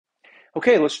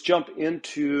Okay, let's jump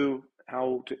into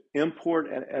how to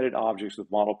import and edit objects with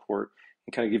ModelPort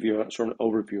and kind of give you a sort of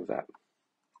overview of that.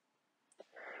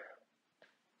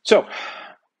 So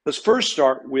let's first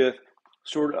start with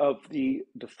sort of the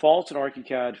defaults in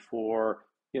Archicad for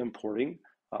importing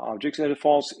objects and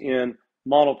defaults in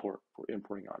ModelPort for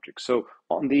importing objects. So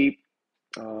on the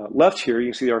left here,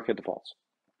 you can see the Archicad defaults.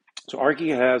 So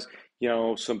Archicad has,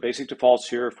 some basic defaults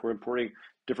here for importing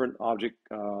different object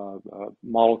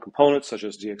model components such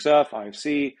as DXF,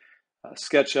 IFC,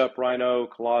 SketchUp, Rhino,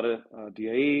 Collada,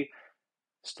 DAE,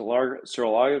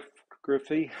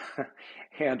 stereolithography,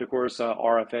 and of course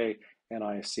RFA and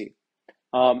ISC.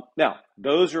 Now,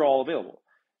 those are all available.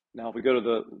 Now, if we go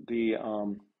to the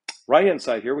right-hand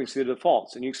side here, we can see the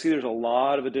defaults. And you can see there's a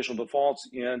lot of additional defaults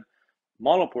in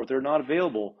ModelPort that are not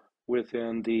available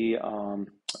within the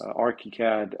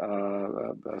Archicad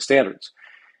standards.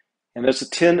 And there's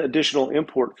 10 additional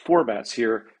import formats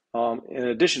here, in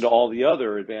addition to all the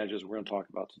other advantages we're going to talk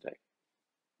about today.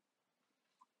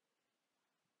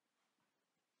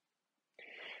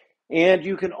 And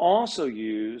you can also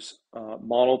use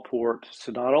ModelPort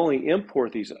to not only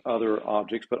import these other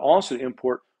objects, but also to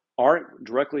import art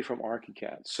directly from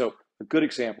Archicad. So a good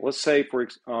example, let's say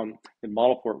in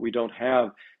ModelPort, we don't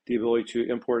have the ability to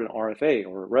import an RFA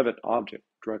or a Revit object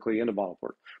directly into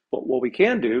ModelPort. But what we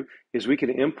can do is we can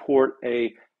import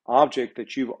a object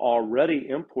that you've already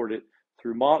imported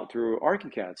through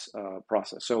Archicad's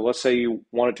process. So let's say you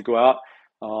wanted to go out,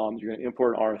 you're going to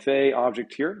import an RFA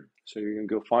object here. So you're going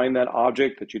to go find that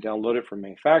object that you downloaded from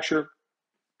manufacturer,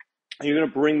 and you're going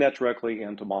to bring that directly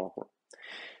into ModelPort.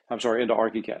 Into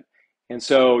Archicad. And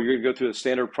so you're going to go through the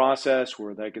standard process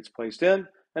where that gets placed in,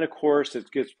 and of course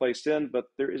it gets placed in, but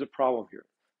there is a problem here.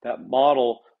 That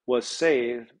model was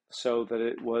saved so that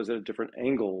it was at a different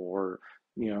angle or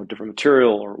different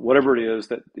material or whatever it is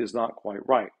that is not quite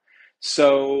right.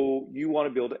 So you want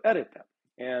to be able to edit that,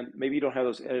 and maybe you don't have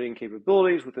those editing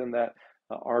capabilities within that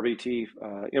RBT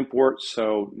import.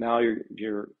 So now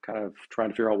you're kind of trying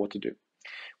to figure out what to do.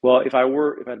 Well, if I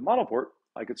had ModelPort,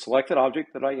 I could select that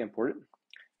object that I imported,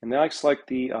 and then I select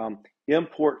the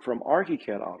import from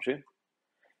Archicad option.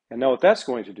 And now what that's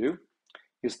going to do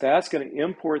is that's going to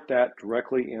import that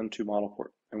directly into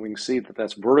ModelPort. And we can see that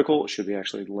that's vertical. It should be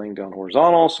actually laying down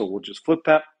horizontal. So we'll just flip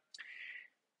that.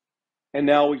 And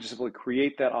now we just simply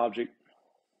create that object,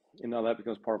 and now that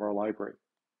becomes part of our library.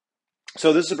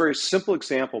 So this is a very simple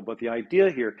example, but the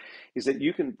idea here is that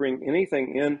you can bring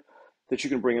anything in that you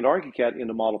can bring into Archicad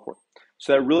into ModelPort.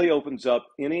 So that really opens up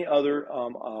any other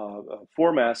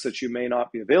formats that you may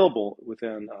not be available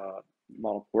within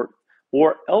ModelPort,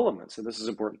 or elements, and this is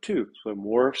important too. So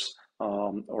morphs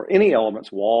or any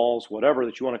elements, walls, whatever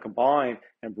that you want to combine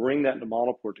and bring that into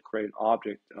ModelPort to create an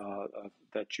object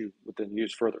that you would then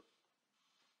use further.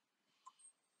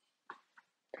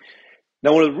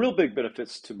 Now, one of the real big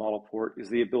benefits to ModelPort is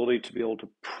the ability to be able to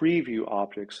preview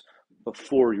objects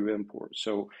before you import.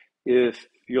 So if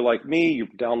you're like me, you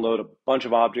download a bunch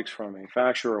of objects from a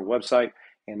manufacturer or website,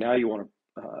 and now you want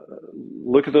to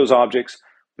look at those objects,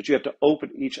 but you have to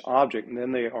open each object, and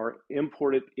then they are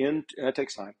imported in, and that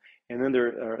takes time, and then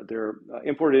they're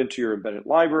imported into your embedded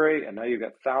library, and now you've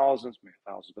got thousands, maybe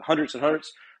thousands, but hundreds and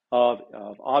hundreds of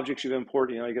objects you've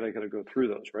imported. You got to go through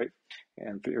those, right,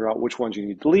 and figure out which ones you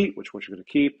need to delete, which ones you're going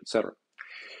to keep, etc.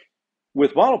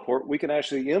 With ModelPort, we can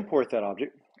actually import that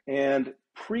object and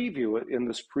preview it in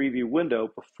this preview window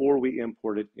before we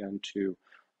import it into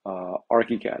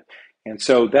Archicad. And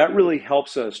so that really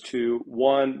helps us to,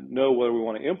 one, know whether we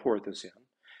want to import this in,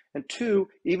 and two,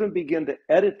 even begin to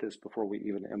edit this before we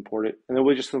even import it. And then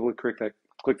we just simply click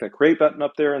that create button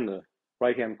up there in the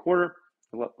right-hand corner,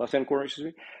 left-hand corner, excuse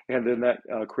me, and then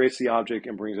that creates the object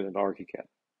and brings it into Archicad.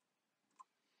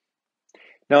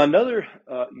 Now, another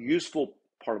useful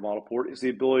part of ModelPort is the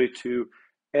ability to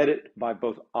edit by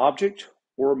both object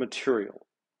or material.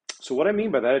 So what I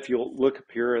mean by that, if you'll look up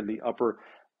here in the upper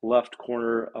left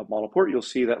corner of ModelPort, you'll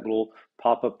see that little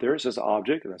pop-up there. It says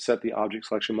object, and I set the object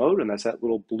selection mode, and that's that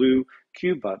little blue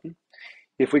cube button.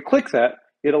 If we click that,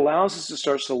 it allows us to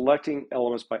start selecting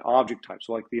elements by object type.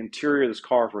 So like the interior of this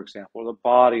car, for example, or the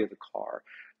body of the car,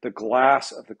 the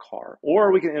glass of the car,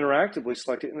 or we can interactively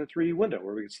select it in the 3D window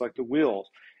where we can select the wheels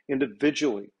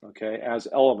individually, okay, as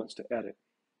elements to edit.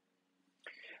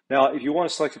 Now, if you want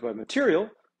to select it by material,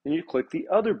 then you click the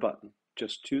other button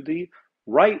just to the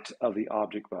right of the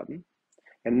object button,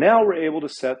 and now we're able to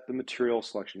set the material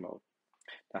selection mode.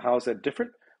 Now, how is that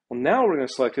different? Well, now we're going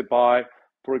to select it by,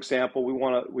 for example, we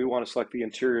want to select the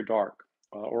interior dark,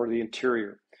 or the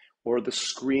interior, or the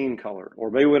screen color, or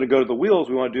maybe we're going to go to the wheels.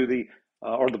 We want to do the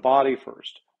or the body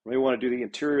first, We want to do the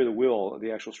interior of the wheel,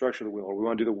 the actual structure of the wheel, or we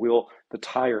want to do the wheel, the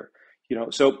tire,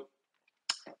 So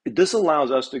this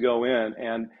allows us to go in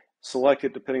and select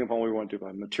it depending upon what we want to do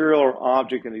by material or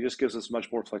object, and it just gives us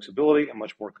much more flexibility and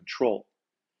much more control.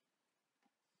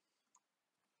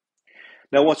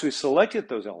 Now, once we've selected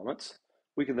those elements,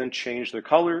 we can then change their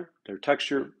color, their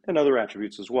texture, and other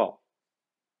attributes as well.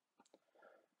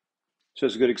 So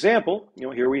as a good example,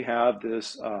 here we have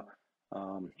this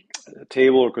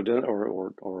table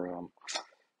or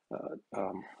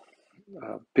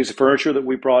piece of furniture that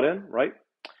we brought in, right?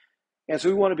 And so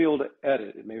we want to be able to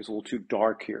edit. Maybe it's a little too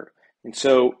dark here. And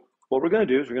so what we're going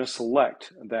to do is we're going to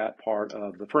select that part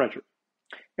of the furniture,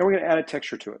 and we're going to add a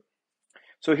texture to it.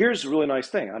 So here's a really nice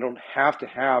thing. I don't have to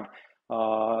have,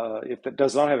 if it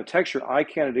does not have a texture, I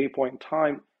can at any point in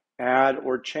time add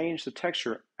or change the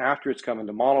texture after it's come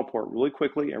into ModelPort really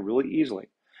quickly and really easily.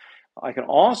 I can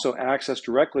also access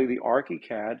directly the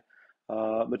Archicad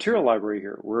material library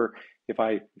here, where if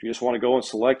you just want to go and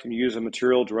select and use a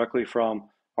material directly from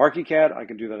Archicad, I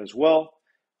can do that as well.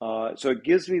 So it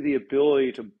gives me the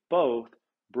ability to both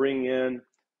bring in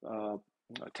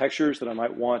textures that I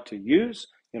might want to use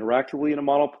interactively in a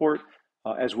ModelPort,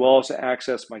 as well as to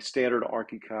access my standard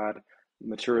Archicad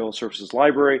material and surfaces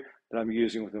library that I'm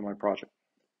using within my project.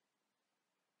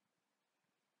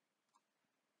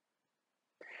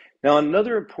 Now,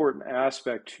 another important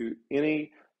aspect to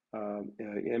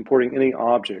importing any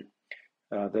object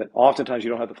that oftentimes you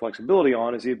don't have the flexibility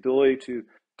on is the ability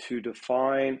to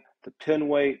define the pin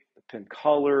weight, the pin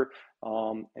color,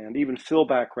 and even fill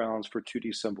backgrounds for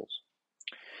 2D symbols.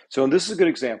 So this is a good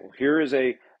example. Here is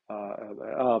a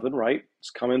oven, right? It's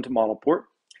come into ModelPort.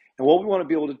 And what we want to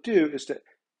be able to do is to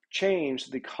change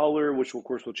the color, which of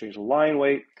course will change the line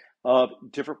weight of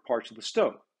different parts of the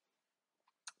stove.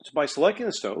 So by selecting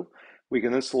the stove, we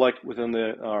can then select within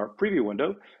our preview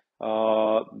window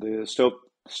the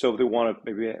stove that we want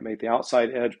to maybe make the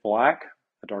outside edge black,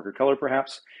 a darker color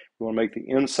perhaps. We want to make the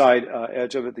inside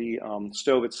edge of it, the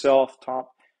stove itself,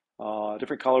 top,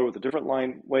 different color with a different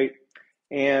line weight,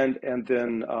 and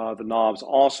then the knobs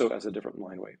also as a different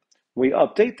line weight. When we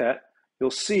update that, you'll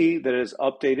see that it has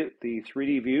updated the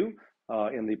 3D view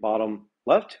in the bottom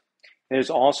left, and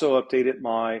it's also updated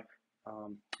my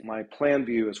plan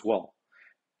view as well.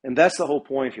 And that's the whole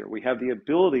point here. We have the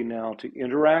ability now to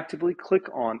interactively click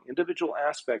on individual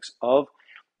aspects of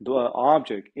the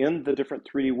object in the different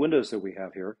 3D windows that we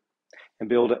have here and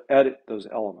be able to edit those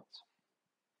elements.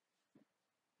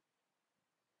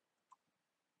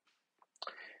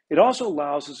 It also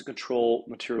allows us to control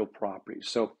material properties.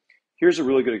 So here's a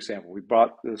really good example. We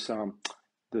brought this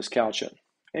couch in.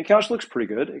 And the couch looks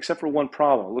pretty good, except for one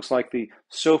problem. It looks like the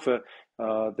sofa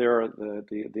there,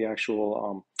 the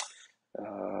actual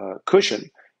cushion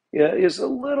is a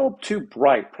little too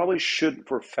bright. Probably shouldn't,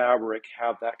 for fabric,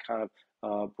 have that kind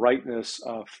of brightness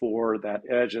for that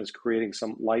edge, and it's creating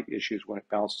some light issues when it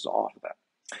bounces off of that.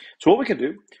 So what we can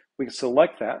do, we can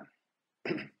select that,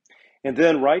 and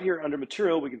then right here under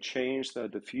material, we can change the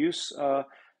diffuse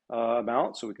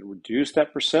amount, so we can reduce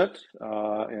that percent,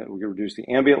 and we can reduce the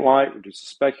ambient light,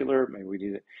 reduce the specular, maybe we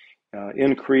need to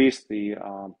increase the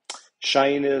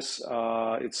shininess,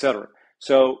 etc.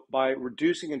 So by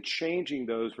reducing and changing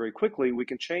those very quickly, we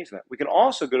can change that. We can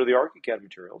also go to the Archicad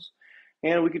materials,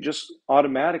 and we could just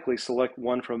automatically select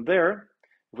one from there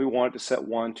if we wanted to set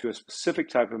one to a specific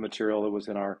type of material that was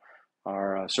in our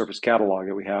surface catalog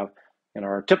that we have in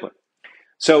our template.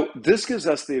 So this gives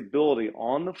us the ability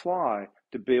on the fly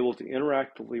to be able to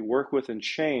interactively work with and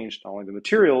change not only the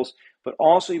materials, but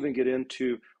also even get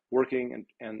into working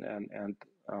and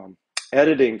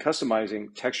editing, customizing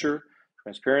texture,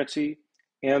 transparency,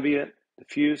 ambient,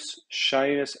 diffuse,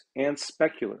 shininess, and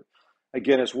specular.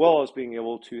 Again, as well as being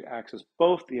able to access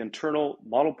both the internal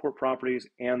ModelPort properties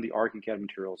and the Archicad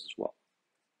materials as well.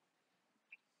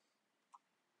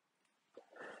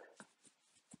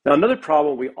 Now, another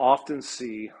problem we often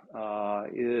see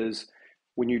is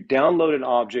when you download an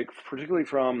object, particularly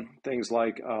from things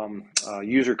like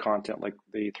user content, like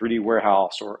the 3D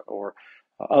warehouse or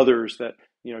others that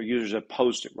users have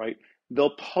posted, right?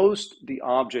 They'll post the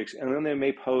objects, and then they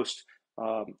may post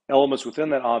elements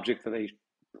within that object that they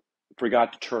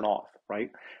forgot to turn off,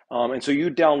 right? And so you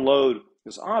download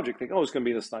this object, think, oh, it's going to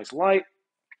be this nice light.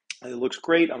 It looks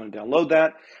great. I'm going to download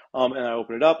that, and I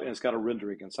open it up, and it's got a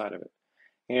rendering inside of it.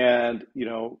 And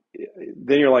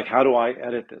then you're like, how do I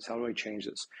edit this? How do I change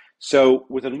this? So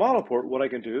within ModelPort, what I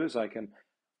can do is I can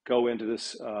go into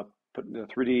this, put the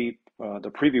 3D,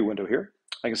 the preview window here.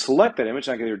 I can select that image,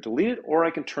 and I can either delete it or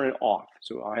I can turn it off.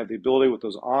 So I have the ability with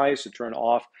those eyes to turn it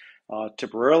off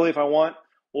temporarily if I want,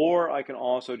 or I can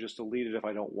also just delete it if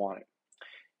I don't want it.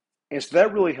 And so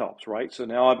that really helps, right? So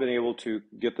now I've been able to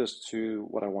get this to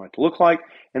what I want it to look like.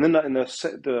 And then in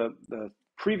the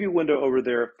preview window over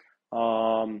there,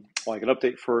 well, I can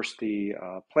update first the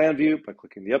plan view by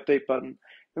clicking the update button.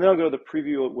 And then I'll go to the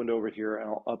preview window over here and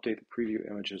I'll update the preview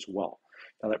image as well.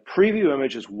 Now that preview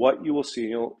image is what you will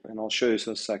see, and I'll show you this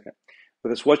in a second,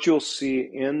 but it's what you'll see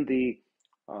in the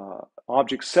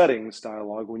object settings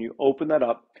dialog when you open that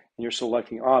up and you're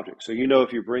selecting objects. So you know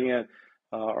if you bring in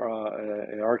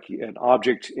an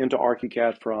object into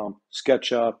Archicad from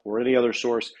SketchUp or any other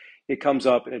source, it comes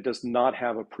up and it does not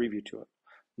have a preview to it.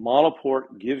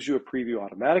 ModelPort gives you a preview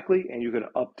automatically, and you can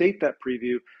update that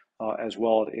preview as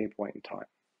well at any point in time.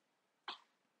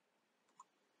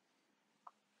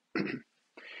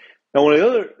 Now, one of the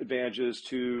other advantages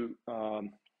to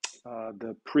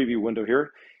the preview window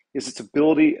here is its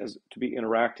ability to be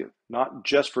interactive, not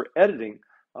just for editing,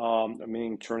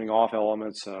 meaning turning off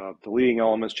elements, deleting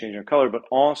elements, changing color, but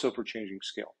also for changing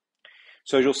scale.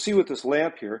 So as you'll see with this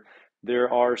lamp here,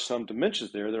 there are some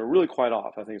dimensions there that are really quite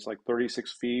off. I think it's like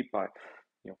 36 feet by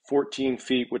 14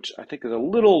 feet, which I think is a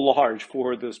little large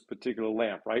for this particular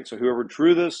lamp, right? So whoever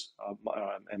drew this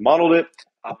and modeled it,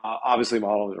 obviously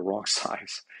modeled it the wrong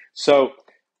size. So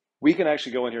we can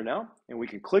actually go in here now and we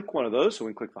can click one of those. So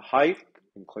we can click the height,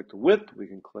 we can click the width, we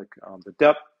can click the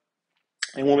depth.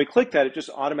 And when we click that, it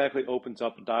just automatically opens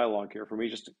up a dialog here for me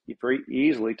just to very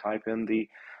easily type in the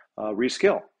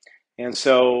rescale. And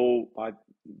so I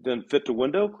then fit to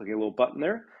window, clicking a little button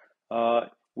there.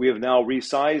 We have now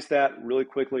resized that really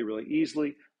quickly, really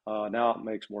easily. Now it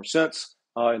makes more sense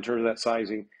in terms of that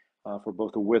sizing for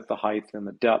both the width, the height, and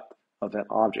the depth of that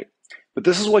object. But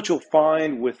this is what you'll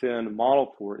find within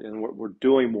ModelPort, and what we're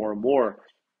doing more and more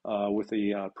with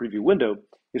the preview window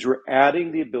is we're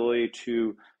adding the ability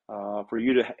to for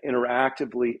you to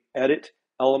interactively edit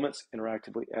elements,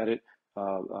 interactively edit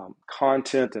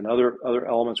content and other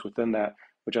elements within that,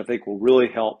 which I think will really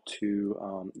help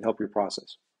to help your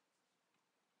process.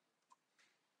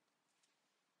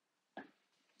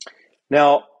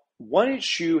 Now,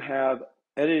 once you have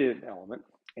edited an element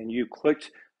and you clicked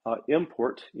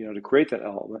import, to create that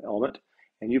element,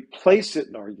 and you place it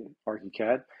in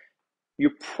Archicad, you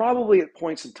probably at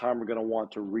points in time are going to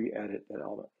want to re-edit that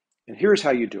element. And here's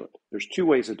how you do it. There's two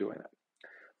ways of doing that.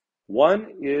 One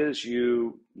is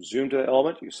you zoom to the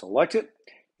element, you select it,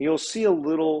 and you'll see a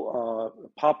little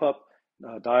pop-up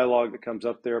dialog that comes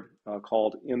up there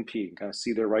called MP. You can kind of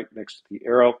see there right next to the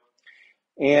arrow.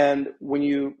 And when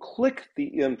you click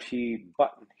the MP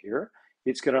button here,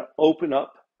 it's going to open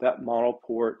up that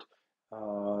ModelPort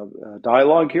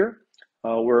dialog here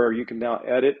where you can now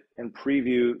edit and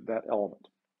preview that element.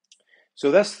 So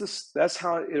that's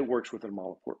how it works within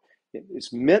ModelPort.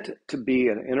 It's meant to be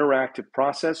an interactive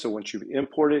process. So once you've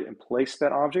imported and placed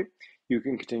that object, you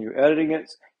can continue editing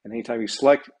it. And anytime you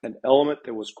select an element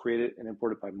that was created and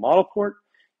imported by ModelPort,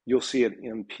 you'll see an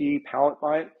MP palette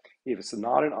by it. If it's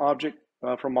not an object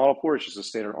from ModelPort, it's just a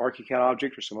standard Archicad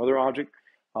object or some other object,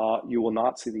 you will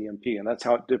not see the MP. And that's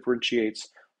how it differentiates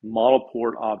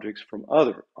ModelPort objects from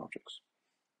other objects.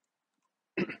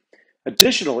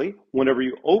 Additionally, whenever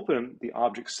you open the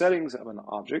object settings of an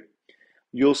object,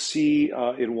 you'll see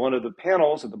in one of the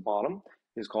panels at the bottom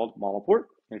is called ModelPort.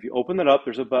 And if you open that up,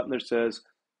 there's a button that says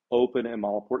Open in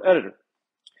ModelPort Editor.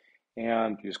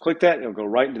 And you just click that, it'll go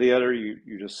right into the editor you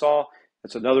just saw.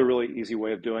 It's another really easy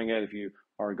way of doing it. If you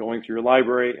are going through your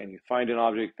library and you find an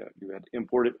object that you had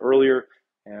imported earlier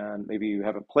and maybe you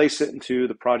haven't placed it into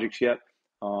the project yet,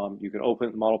 you can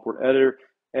open the ModelPort Editor,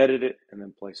 edit it, and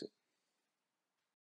then place it.